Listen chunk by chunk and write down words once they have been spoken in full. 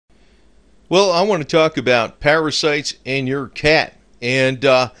Well, I want to talk about parasites in your cat. And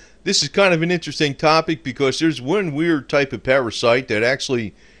this is kind of an interesting topic because there's one weird type of parasite that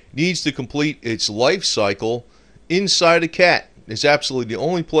actually needs to complete its life cycle inside a cat. It's absolutely the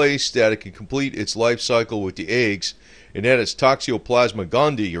only place that it can complete its life cycle with the eggs, and that is Toxoplasma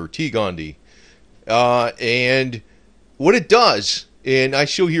gondii or T. gondii. And what it does, and I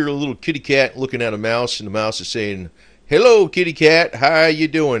show here a little kitty cat looking at a mouse, and the mouse is saying, "Hello, kitty cat. How you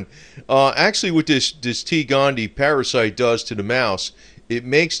doing?" Actually, what this T. gondii parasite does to the mouse, it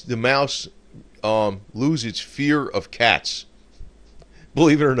makes the mouse lose its fear of cats.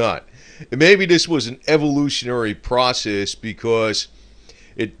 Believe it or not, and maybe this was an evolutionary process because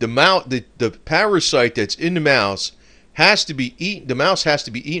the parasite that's in the mouse has to be eaten. The mouse has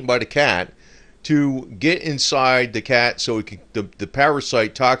to be eaten by the cat to get inside the cat, so the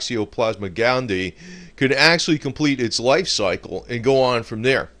parasite Toxoplasma gondii could actually complete its life cycle and go on from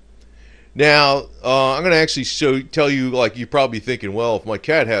there. Now, I'm going to actually tell you, like you're probably thinking, well, if my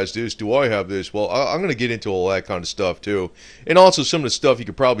cat has this, do I have this? Well, I'm going to get into all that kind of stuff too, and also some of the stuff you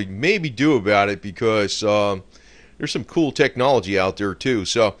could probably maybe do about it because there's some cool technology out there too.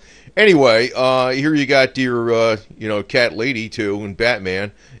 So anyway, here you got your cat lady too, and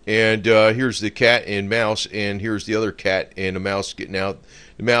Batman, and here's the cat and mouse, and here's the other cat and the mouse getting out.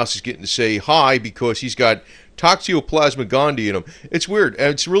 The mouse is getting to say hi because he's got Toxoplasma gondii in him. It's weird,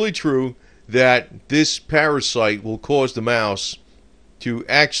 and it's really true that this parasite will cause the mouse to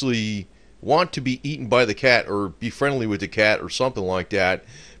actually want to be eaten by the cat or be friendly with the cat or something like that,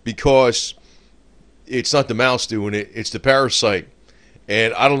 because it's not the mouse doing it, it's the parasite.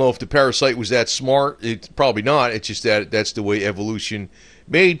 And I don't know if the parasite was that smart. It's probably not. It's just that that's the way evolution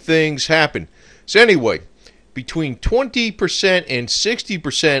made things happen. So anyway, between 20% and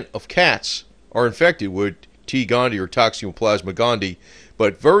 60% of cats are infected with T. gondii or Toxoplasma gondii,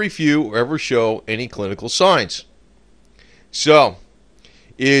 but very few ever show any clinical signs. So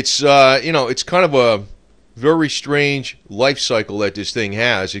it's it's kind of a very strange life cycle that this thing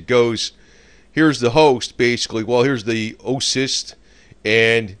has. It goes, here's the host basically. Well, here's the oocyst,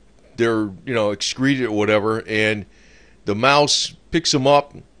 and they're excreted or whatever, and the mouse picks them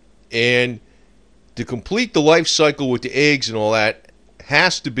up, and to complete the life cycle with the eggs and all that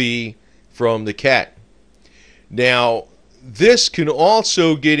has to be from the cat. Now, this can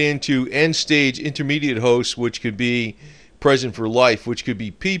also get into end-stage intermediate hosts, which could be present for life, which could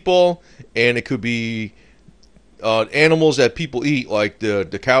be people, and it could be animals that people eat, like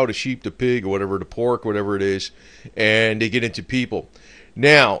the cow, the sheep, the pig, or whatever, the pork, whatever it is, and they get into people.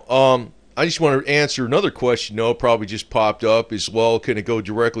 Now, I just want to answer another question, though, probably just popped up, as well, can it go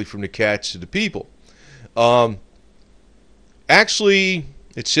directly from the cats to the people? Actually,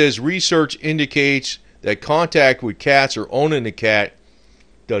 it says research indicates that contact with cats or owning a cat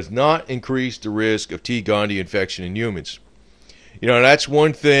does not increase the risk of T. gondii infection in humans. That's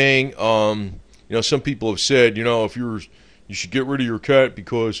one thing. Some people have said, if you should get rid of your cat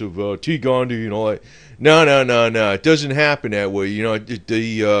because of T. gondii and all that. No. It doesn't happen that way.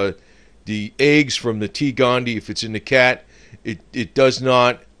 The eggs from the T. gondii, if it's in the cat, it does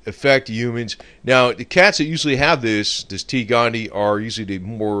not affect humans. Now, the cats that usually have this T. gondii are usually the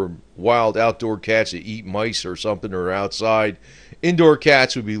more wild outdoor cats that eat mice or something or outside. Indoor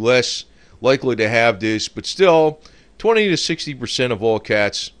cats would be less likely to have this, but still, 20 to 60% of all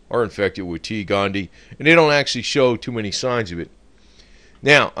cats are infected with T. gondii, and they don't actually show too many signs of it.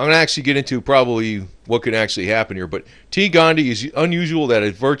 Now, I'm going to actually get into probably what can actually happen here, but T. gondii is unusual that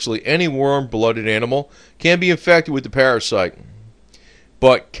virtually any warm-blooded animal can be infected with the parasite.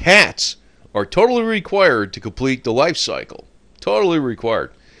 But cats are totally required to complete the life cycle. Totally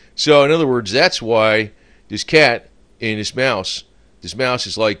required. So, in other words, that's why this cat and this mouse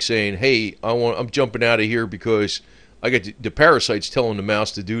is like saying, "Hey, I'm jumping out of here because I got the parasite's telling the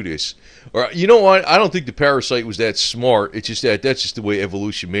mouse to do this." Or, you know what? I don't think the parasite was that smart. It's just that's just the way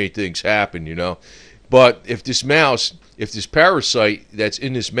evolution made things happen, But if this parasite that's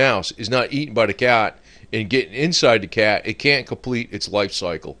in this mouse is not eaten by the cat and getting inside the cat, it can't complete its life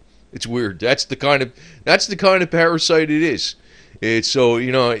cycle. It's weird. That's the kind of parasite it is. It's so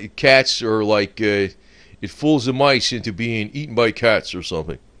cats are like it fools the mice into being eaten by cats or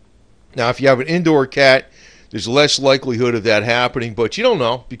something. Now, if you have an indoor cat, there's less likelihood of that happening, but you don't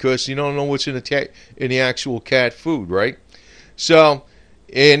know because you don't know what's in the actual cat food, right? So,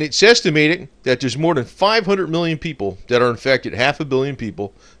 and it's estimated that there's more than 500 million people that are infected, 500 million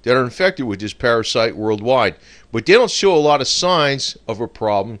people that are infected with this parasite worldwide. But they don't show a lot of signs of a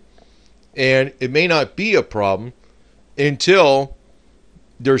problem, and it may not be a problem until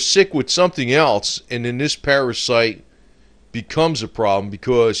they're sick with something else, and then this parasite becomes a problem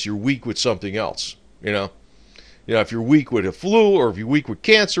because you're weak with something else. If you're weak with a flu, or if you're weak with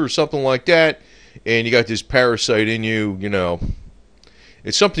cancer or something like that, and you got this parasite in you,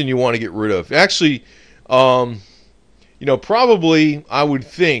 it's something you want to get rid of. Actually, probably I would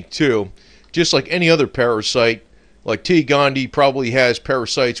think too, just like any other parasite, like T. Gondii probably has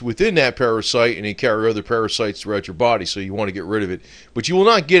parasites within that parasite, and they carry other parasites throughout your body, so you want to get rid of it. But you will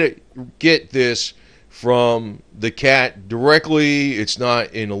not get this from the cat directly. It's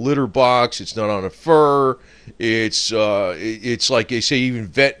not in a litter box. It's not on a fur. It's like they say, even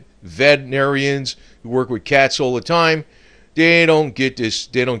veterinarians who work with cats all the time, they don't get this.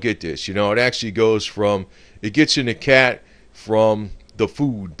 They don't get this. It actually it gets in the cat from the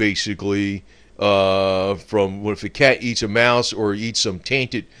food, basically. From if a cat eats a mouse or eats some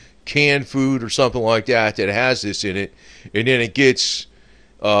tainted canned food or something like that has this in it, and then it gets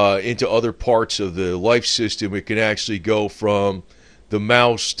into other parts of the life system. It can actually go from the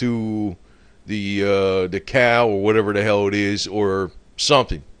mouse to the cow or whatever the hell it is, or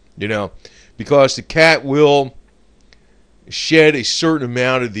something, because the cat will shed a certain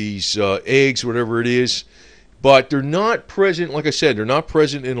amount of these eggs, whatever it is. But they're not present, like I said, they're not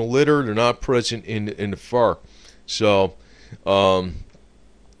present in a litter. They're not present in the fur. So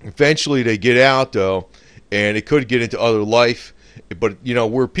eventually they get out, though, and it could get into other life. But,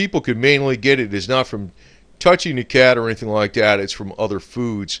 where people could mainly get it is not from touching the cat or anything like that. It's from other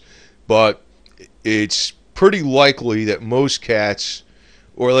foods. But it's pretty likely that most cats,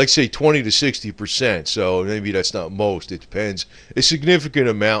 or like say 20 to 60%, so maybe that's not most, it depends, a significant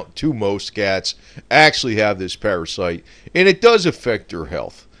amount to most cats actually have this parasite, and it does affect their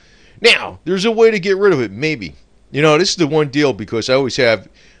health. Now, there's a way to get rid of it, maybe. This is the one deal, because I always have,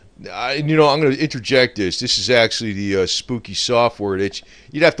 I'm going to interject this. This is actually the spooky software that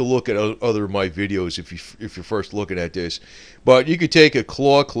you'd have to look at other of my videos if you're first looking at this. But you could take a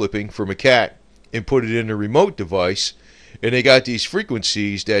claw clipping from a cat and put it in a remote device, and they got these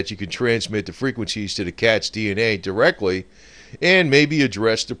frequencies that you can transmit the frequencies to the cat's DNA directly, and maybe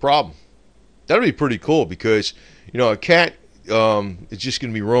address the problem. That would be pretty cool, because a cat is just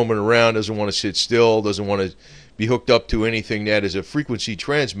going to be roaming around, doesn't want to sit still, doesn't want to be hooked up to anything that is a frequency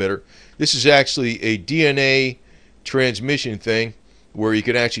transmitter. This is actually a DNA transmission thing, where you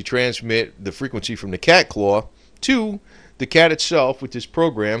can actually transmit the frequency from the cat claw to the cat itself with this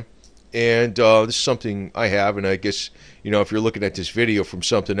program. And this is something I have, and I guess, if you're looking at this video from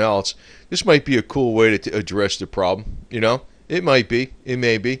something else, this might be a cool way to address the problem. It might be. It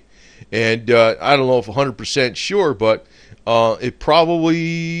may be. And I don't know if 100% sure, but it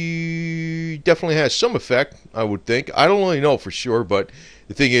probably definitely has some effect, I would think. I don't really know for sure, but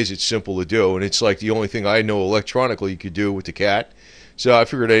the thing is, it's simple to do, and it's like the only thing I know electronically you could do with the cat. So I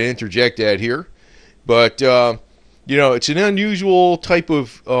figured I'd interject that here. But, it's an unusual type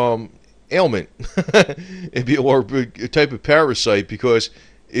of ailment or a type of parasite, because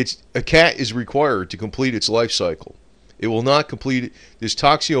a cat is required to complete its life cycle. It will not complete this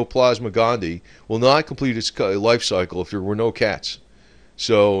Toxoplasma Gondii will not complete its life cycle if there were no cats.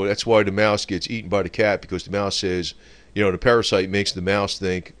 So that's why the mouse gets eaten by the cat, because the mouse says, the parasite makes the mouse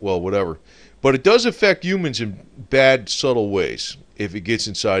think, well, whatever. But it does affect humans in bad, subtle ways if it gets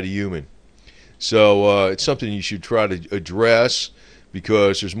inside a human. So it's something you should try to address,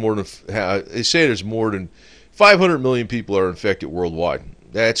 because there's they say there's more than 500 million people are infected worldwide.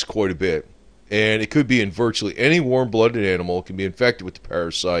 That's quite a bit. And it could be in virtually any warm-blooded animal. It can be infected with the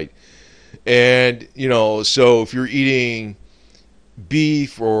parasite. And, so if you're eating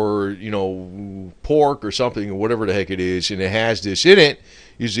beef or, pork or something, or whatever the heck it is, and it has this in it,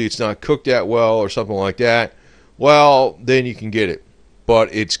 usually it's not cooked that well or something like that, well, then you can get it.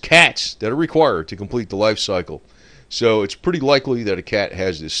 But it's cats that are required to complete the life cycle. So it's pretty likely that a cat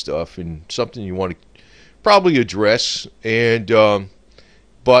has this stuff, and something you want to probably address. And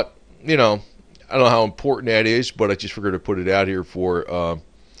but I don't know how important that is, but I just figured to put it out here for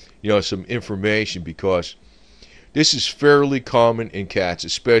some information, because this is fairly common in cats,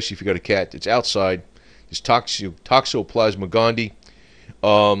 especially if you got a cat that's outside. This Toxoplasma Gondii.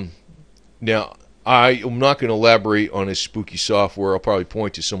 Now, I am not going to elaborate on this spooky software. I'll probably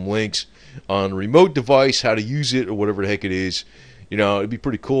point to some links on a remote device, how to use it, or whatever the heck it is. It'd be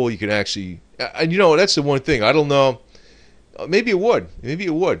pretty cool. You can actually, and that's the one thing. I don't know. Maybe it would. Maybe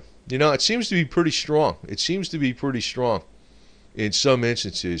it would. It seems to be pretty strong. It seems to be pretty strong in some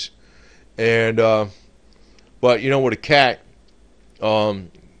instances. And, but, with a cat,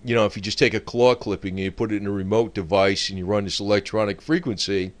 if you just take a claw clipping and you put it in a remote device and you run this electronic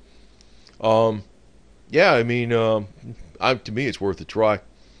frequency, to me, it's worth a try.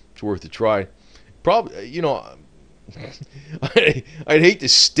 It's worth a try. Probably, I'd hate to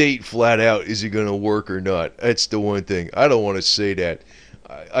state flat out, is it going to work or not? That's the one thing. I don't want to say that.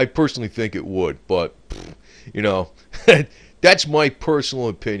 I personally think it would, but, you know, that's my personal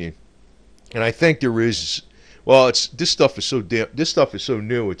opinion. And I think there is, well, this stuff is so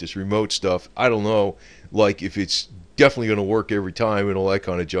new with this remote stuff. I don't know, like, if it's definitely going to work every time and all that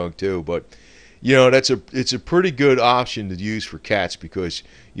kind of junk too. But you know, it's a pretty good option to use for cats because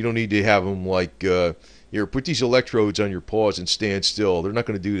you don't need to have them like here, put these electrodes on your paws and stand still. They're not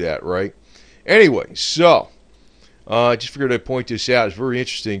going to do that, right? Anyway, so I just figured I'd point this out. It's a very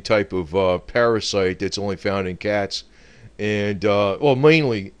interesting type of parasite that's only found in cats, and well,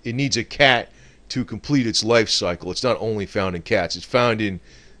 mainly it needs a cat to complete its life cycle. It's not only found in cats; it's found in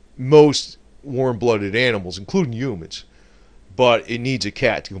most warm-blooded animals, including humans. But it needs a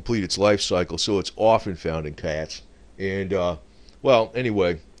cat to complete its life cycle, so it's often found in cats. And, well,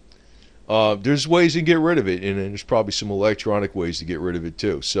 anyway, there's ways to get rid of it, and there's probably some electronic ways to get rid of it,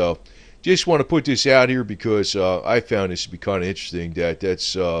 too. So, just want to put this out here because I found this to be kind of interesting,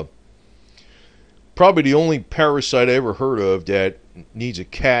 that's probably the only parasite I ever heard of that needs a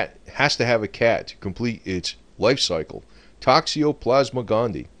cat, has to have a cat to complete its life cycle. Toxoplasma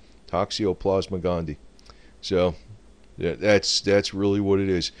Gondii. Toxoplasma Gondii. So, that's really what it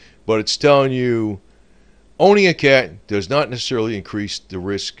is. But it's telling you owning a cat does not necessarily increase the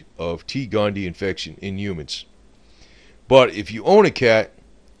risk of T. Gondii infection in humans. But if you own a cat,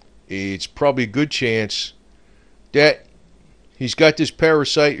 it's probably a good chance that he's got this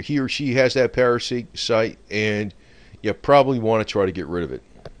parasite, he or she has that parasite, and you probably want to try to get rid of it.